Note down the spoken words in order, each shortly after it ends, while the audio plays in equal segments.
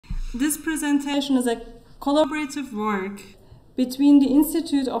This presentation is a collaborative work between the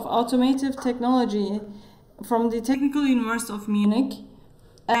Institute of Automotive Technology from the Technical University of Munich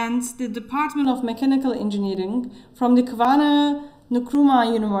and the Department of Mechanical Engineering from the Kwame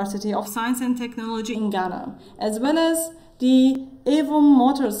Nkrumah University of Science and Technology in Ghana, as well as the Evum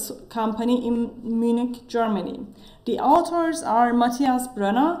Motors Company in Munich, Germany. The authors are Matthias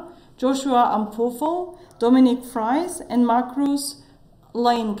Brönner, Joshua Ampofo, Dominik and Markus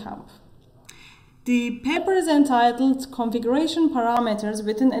Lienkamp. The paper is entitled Configuration Parameters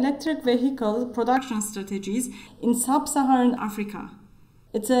within Electric Vehicle Production Strategies in Sub-Saharan Africa.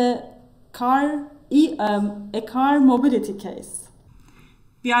 It's a car mobility case.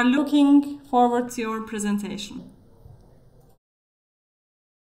 We are looking forward to your presentation.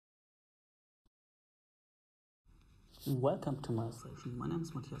 Welcome to my session. My name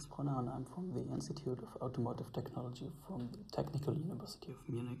is Matthias Brönner and I'm from the Institute of Automotive Technology from the Technical University of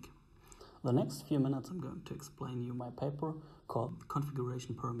Munich. The next few minutes I'm going to explain you my paper called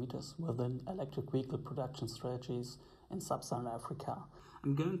Configuration Parameters within Electric Vehicle Production Strategies in Sub-Saharan Africa.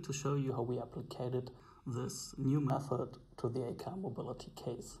 I'm going to show you how we applied this new method to the aCar mobility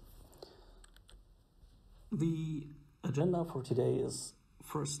case. The agenda for today is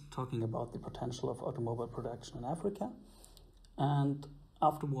first talking about the potential of automobile production in Africa, and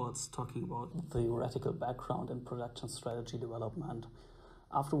afterwards talking about the theoretical background and production strategy development.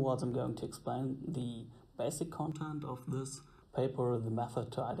 Afterwards, I'm going to explain the basic content of this paper, the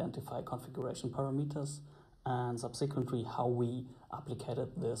method to identify configuration parameters, and subsequently how we applied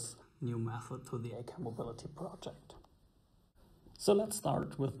this new method to the aCar mobility project. So let's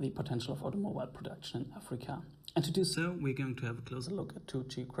start with the potential of automobile production in Africa. And to do so, we're going to have a closer look at two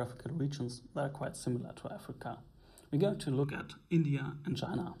geographical regions that are quite similar to Africa. We're going to look at India and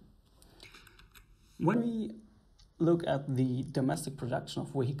China. When we look at the domestic production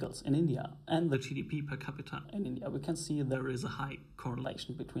of vehicles in India and the GDP per capita in India, we can see there is a high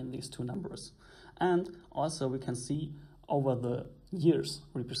correlation between these two numbers. And also we can see over the years,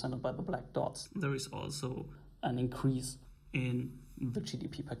 represented by the black dots, there is also an increase in the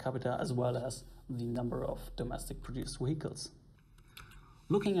GDP per capita as well as the number of domestic produced vehicles.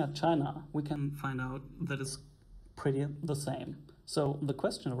 Looking at China, we can find out that it's pretty the same. So the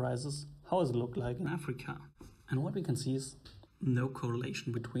question arises, how does it look like in Africa? And what we can see is no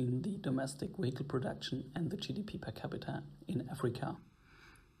correlation between the domestic vehicle production and the GDP per capita in Africa.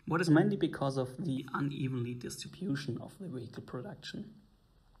 What is mainly because of the unevenly distribution of the vehicle production.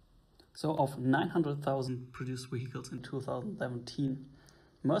 So of 900,000 produced vehicles in 2017,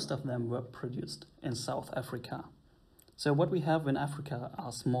 most of them were produced in South Africa. So what we have in Africa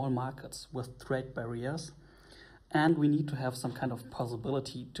are small markets with trade barriers, and we need to have some kind of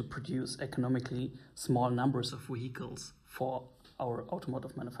possibility to produce economically small numbers of vehicles for our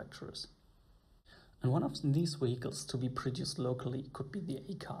automotive manufacturers. And one of these vehicles to be produced locally could be the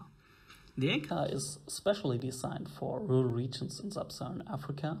aCar. The aCar is specially designed for rural regions in Sub-Saharan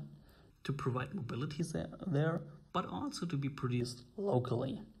Africa to provide mobility there, but also to be produced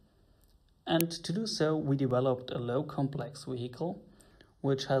locally. And to do so, we developed a low complex vehicle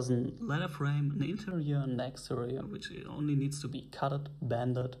which has a leather frame, an interior and an exterior, which only needs to be cutted,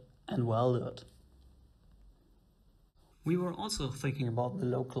 banded and welded. We were also thinking about the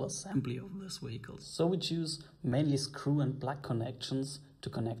local assembly of this vehicle. So we choose mainly screw and plug connections to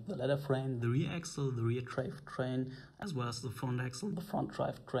connect the leather frame, the rear axle, the rear drivetrain, as well as the front axle, the front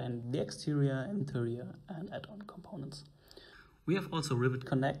drivetrain, the exterior, interior and add-on components. We have also rivet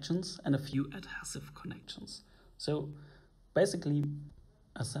connections and a few adhesive connections. So basically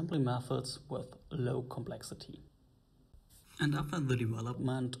assembly methods with low complexity. And after the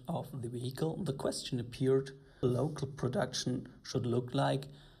development of the vehicle, the question appeared what local production should look like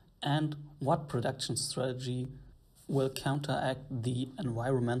and what production strategy will counteract the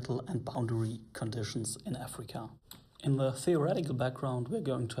environmental and boundary conditions in Africa. In the theoretical background, we're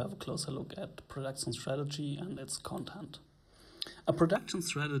going to have a closer look at production strategy and its content. A production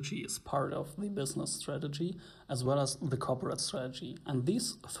strategy is part of the business strategy as well as the corporate strategy, and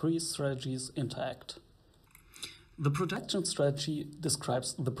these three strategies interact. The production strategy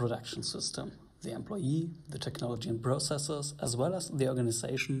describes the production system, the employee, the technology and processes, as well as the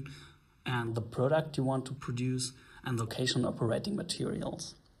organization and the product you want to produce and location operating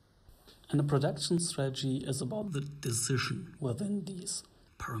materials. And the production strategy is about the decision within these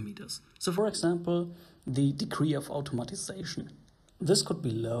parameters. So for example, the degree of automatization. This could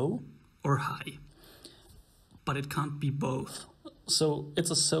be low or high, but it can't be both. So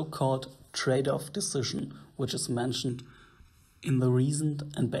it's a so-called trade-off decision, which is mentioned in the recent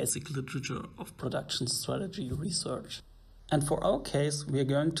and basic literature of production strategy research. And for our case, we are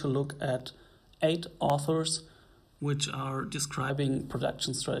going to look at 8 authors which are describing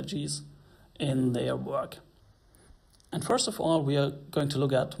production strategies in their work. And first of all, we are going to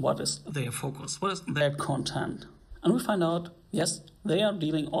look at what is their focus, what is their content. And we find out, yes, they are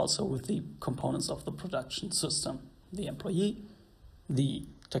dealing also with the components of the production system, the employee, the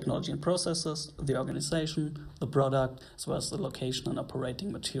technology and processes, the organization, the product, as well as the location and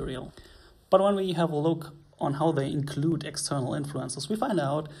operating material. But when we have a look on how they include external influences, we find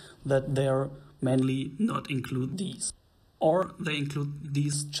out that they're mainly not include these. Or they include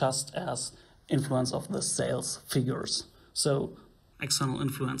these just as influence of the sales figures. So external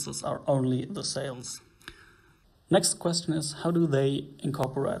influences are only the sales. Next question is, how do they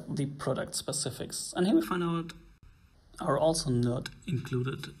incorporate the product specifics? And here we find out are also not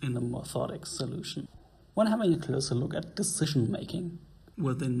included in a methodic solution. When having a closer look at decision making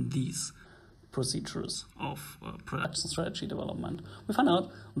within these procedures of production strategy development, we find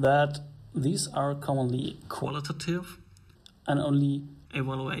out that these are commonly qualitative and only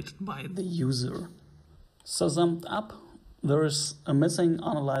evaluated by the user. So summed up, there is a missing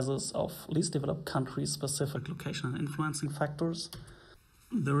analysis of least developed countries specific location and influencing factors.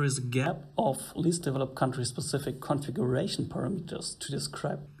 There is a gap of least developed country specific configuration parameters to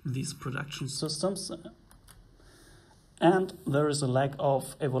describe these production systems. And there is a lack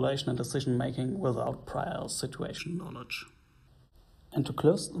of evaluation and decision making without prior situation knowledge. And to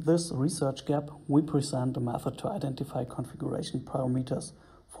close this research gap, we present a method to identify configuration parameters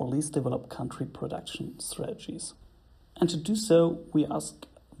for least developed country production strategies. And to do so, we ask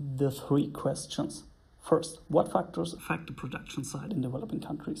the 3 questions. First, what factors affect the production side in developing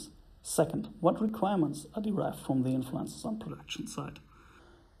countries? Second, what requirements are derived from the influences on production side?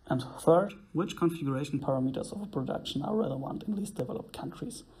 And third, which configuration parameters of a production are relevant in least developed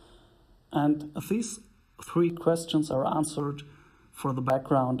countries? And these 3 questions are answered for the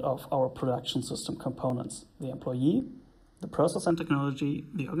background of our production system components: the employee, the process and technology,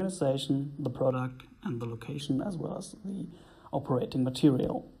 the organization, the product, and the location, as well as the operating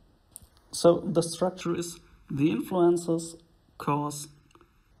material. So the structure is the influences cause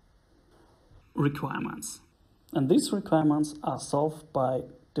requirements. And these requirements are solved by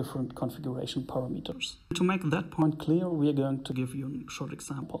different configuration parameters. To make that point clear, we are going to give you a short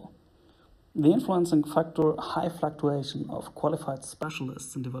example. The influencing factor high fluctuation of qualified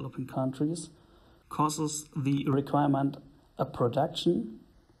specialists in developing countries causes the requirement a production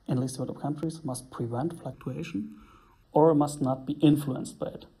in least developed countries must prevent fluctuation or must not be influenced by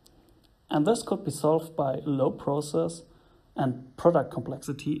it. And this could be solved by low process and product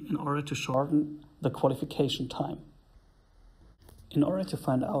complexity in order to shorten the qualification time. In order to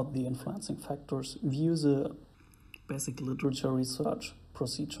find out the influencing factors, we use a basic literature research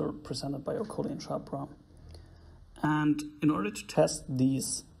procedure presented by our colleague CIRPe. And in order to test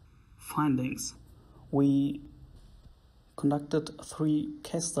these findings, we conducted 3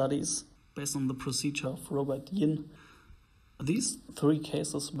 case studies based on the procedure of Robert Yin. These 3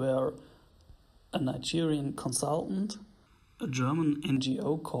 cases were a Nigerian consultant, a German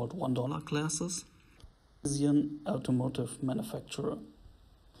NGO called $1 Classes, an Asian automotive manufacturer.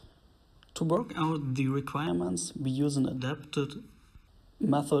 To work out the requirements, we use an adapted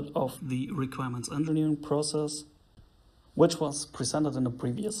method of the requirements engineering process, which was presented in a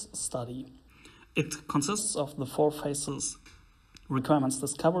previous study. It consists of the 4 phases: requirements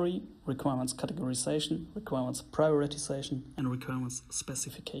discovery, requirements categorization, requirements prioritization, and requirements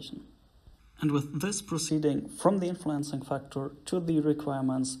specification. And with this proceeding from the influencing factor to the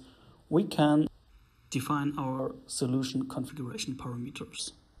requirements, we can define our solution configuration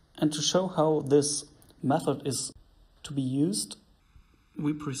parameters. And to show how this method is to be used,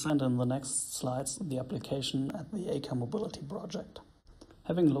 we present in the next slides the application at the aCar mobility project.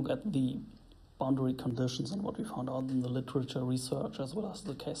 Having a look at the boundary conditions and what we found out in the literature research as well as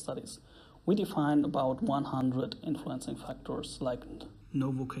the case studies, we defined about 100 influencing factors like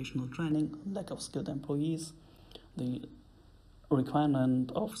no vocational training, lack of skilled employees, the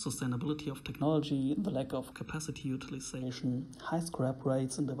requirement of sustainability of technology, the lack of capacity utilization, high scrap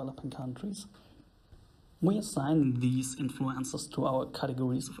rates in developing countries. We assign these influences to our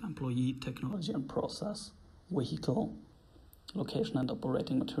categories of employee, technology and process, vehicle, location and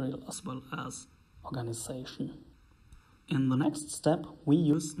operating material, as well as organization. In the next step, we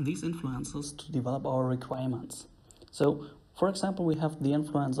use these influences to develop our requirements. So, for example, we have the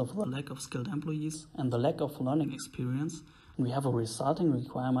influence of the lack of skilled employees and the lack of learning experience, and we have a resulting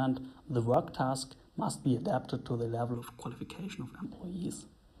requirement: the work task must be adapted to the level of qualification of employees.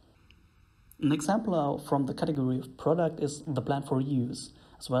 An example from the category of product is the plan for use,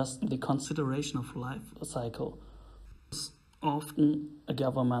 as well as the consideration of life cycle. often a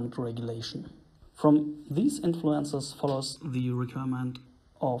government regulation. From these influences follows the requirement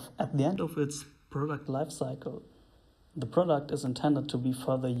of, at the end of its product life cycle, the product is intended to be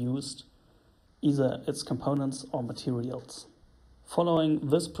further used, either its components or materials. Following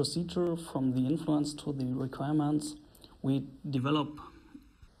this procedure from the influence to the requirements, we develop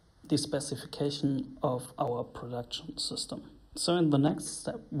the specification of our production system. So in the next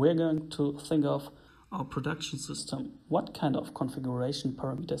step, we're going to think of our production system. What kind of configuration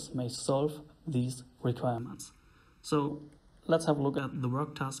parameters may solve these requirements? So let's have a look at the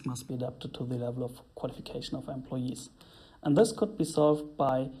work task must be adapted to the level of qualification of employees. And this could be solved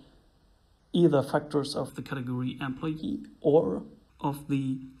by either factors of the category employee or of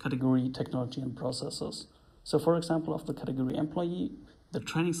the category technology and processes. So for example, of the category employee, the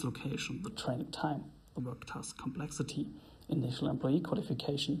training's location, the training time, the work task complexity, initial employee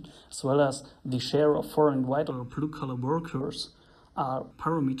qualification, as well as the share of foreign and white or blue-collar workers are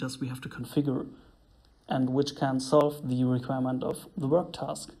parameters we have to configure and which can solve the requirement of the work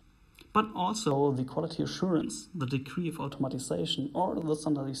task. But also the quality assurance, the degree of automatization or the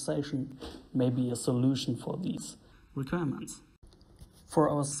standardization may be a solution for these requirements. For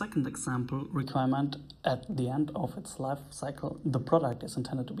our second example requirement, at the end of its life cycle, the product is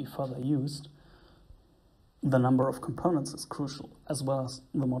intended to be further used. The number of components is crucial, as well as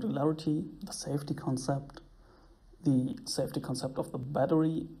the modularity, the safety concept of the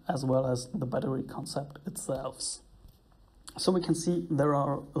battery, as well as the battery concept itself. So we can see there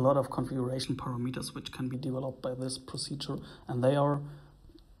are a lot of configuration parameters which can be developed by this procedure, and they are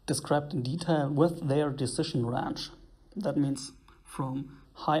described in detail with their decision range. That means from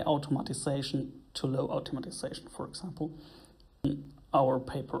high automatization to low automatization, for example, in our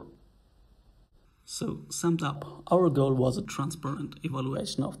paper. So, summed up, our goal was a transparent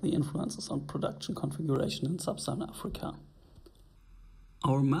evaluation of the influences on production configuration in Sub-Saharan Africa.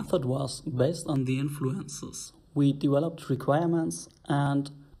 Our method was based on the influences. We developed requirements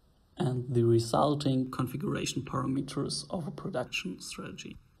and the resulting configuration parameters of a production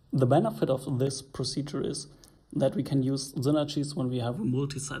strategy. The benefit of this procedure is that we can use synergies when we have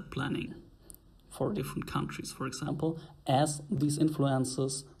multi-site planning for different countries, for example, as these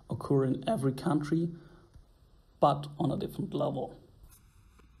influences occur in every country, but on a different level.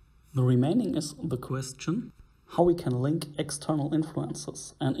 The remaining is the question how we can link external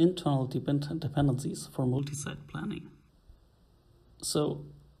influences and internal dependencies for multi-site planning. So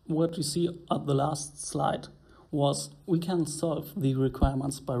what you see at the last slide was we can solve the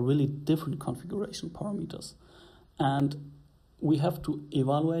requirements by really different configuration parameters. And we have to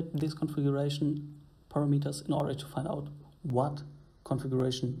evaluate these configuration parameters in order to find out what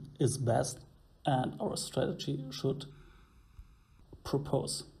configuration is best and our strategy should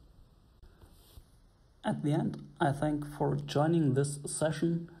propose. At the end, I thank for joining this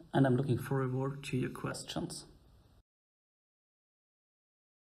session and I'm looking forward to your questions.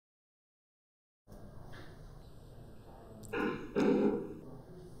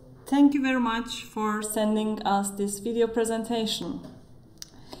 Thank you very much for sending us this video presentation.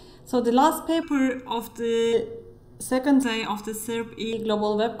 So the last paper of the second day of the CIRPe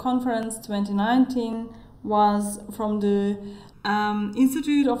Global Web Conference 2019 was from the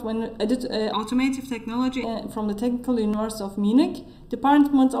Institute of Automotive Technology from the Technical University of Munich,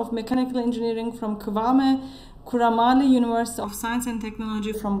 Department of Mechanical Engineering from Kwame Kuramali University of Science and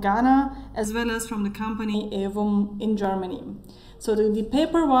Technology from Ghana, as well as from the company Evum in Germany. So the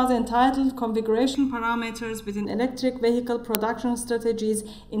paper was entitled Configuration Parameters within Electric Vehicle Production Strategies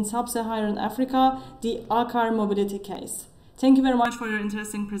in Sub-Saharan Africa, the aCar Mobility Case. Thank you very much for your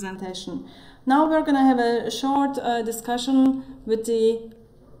interesting presentation. Now we're going to have a short discussion with the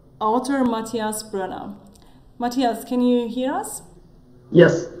author Matthias Brönner. Matthias, can you hear us?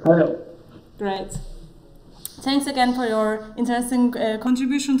 Yes, hello. Great. Thanks again for your interesting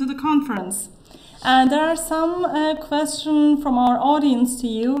contribution to the conference. There are some questions from our audience to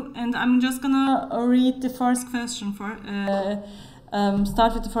you, and I'm just gonna read the first question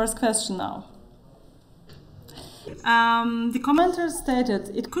start with the first question now. The commenter stated,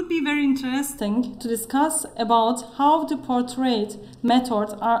 it could be very interesting to discuss about how the portrait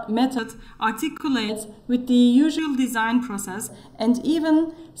method articulates with the usual design process and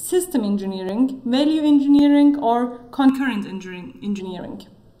even system engineering, value engineering, or concurrent engineering.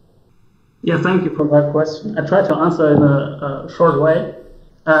 Yeah, thank you for that question. I try to answer in a short way.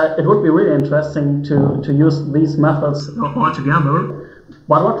 It would be really interesting to use these methods all together.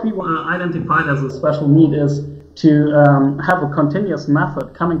 But what we identified as a special need is to have a continuous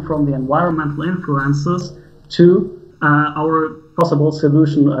method coming from the environmental influences to our possible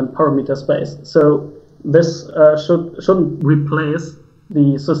solution and parameter space. So this shouldn't replace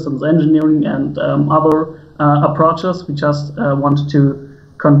the systems engineering and other approaches. We just want to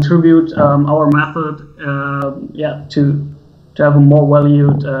contribute our method to have a more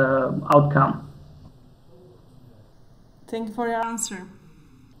valued outcome. Thank you for your answer.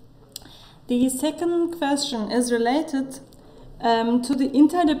 The second question is related to the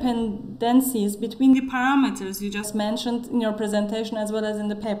interdependencies between the parameters you just mentioned in your presentation as well as in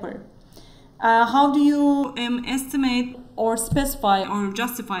the paper. How do you estimate or specify or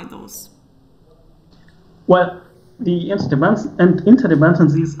justify those? Well, the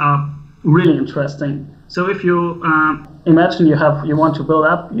interdependencies are really interesting. So if you imagine you want to build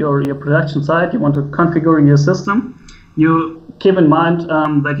up your production site, you want to configure your system, you keep in mind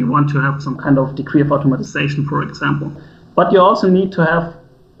that you want to have some kind of degree of automatization, for example. But you also need to have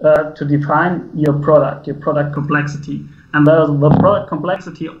to define your product complexity. And the product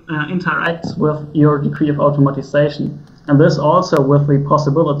complexity interacts with your degree of automatization. And this also with the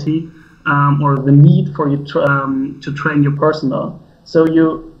possibility or the need for you to train your personnel. So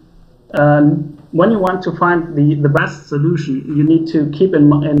you, when you want to find the best solution, you need to keep in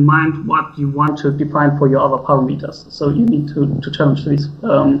mind what you want to define for your other parameters. So you need to challenge these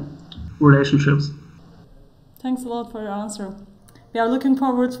relationships. Thanks a lot for your answer. We are looking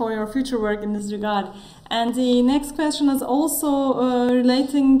forward for your future work in this regard. And the next question is also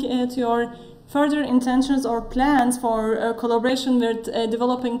relating to your further intentions or plans for collaboration with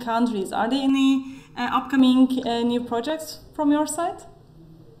developing countries. Are there any upcoming new projects from your side?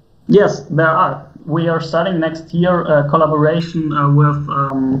 Yes, there are. We are starting next year a collaboration with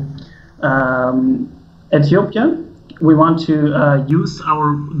Ethiopia. We want to use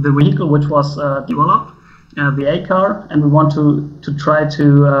the vehicle which was developed, the aCar, and we want to try to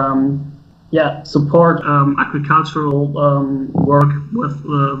support agricultural work with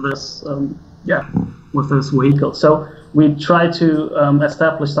this vehicle. So we try to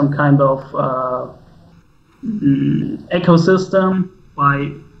establish some kind of ecosystem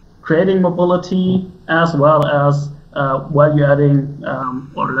by creating mobility as well as value adding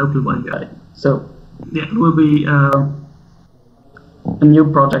or local value adding. So yeah, it will be a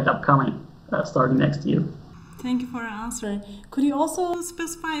new project upcoming starting next year. Thank you for your answer. Could you also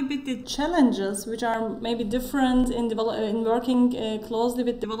specify a bit the challenges which are maybe different in working closely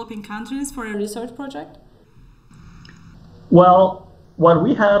with developing countries for a research project? Well, what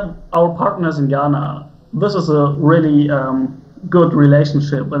we had, our partners in Ghana, this is a really good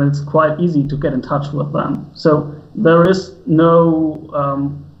relationship and it's quite easy to get in touch with them. So there is no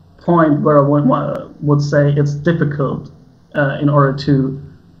point where I would say it's difficult in order to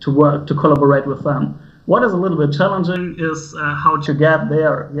collaborate with them. What is a little bit challenging is how to get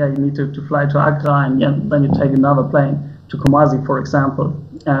there. Yeah, you need to fly to Accra and then you take another plane to Kumasi, for example.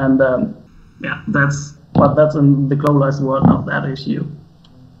 And that's in the globalized world not that issue.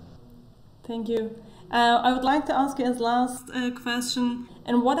 Thank you. I would like to ask you as last question,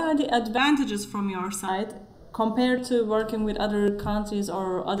 and what are the advantages from your side compared to working with other countries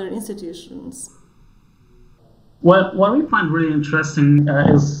or other institutions? Well, what we find really interesting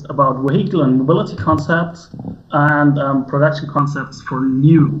is about vehicle and mobility concepts and production concepts for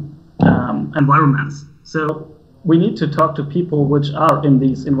new environments. So we need to talk to people which are in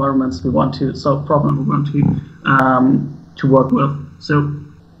these environments we want to solve problems we want to work with. So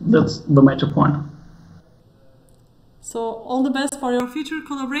that's the major point. So all the best for your future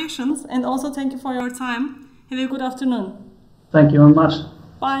collaborations and also thank you for your time. Have a good afternoon. Thank you very much.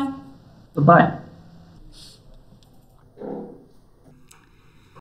 Bye. Bye-bye.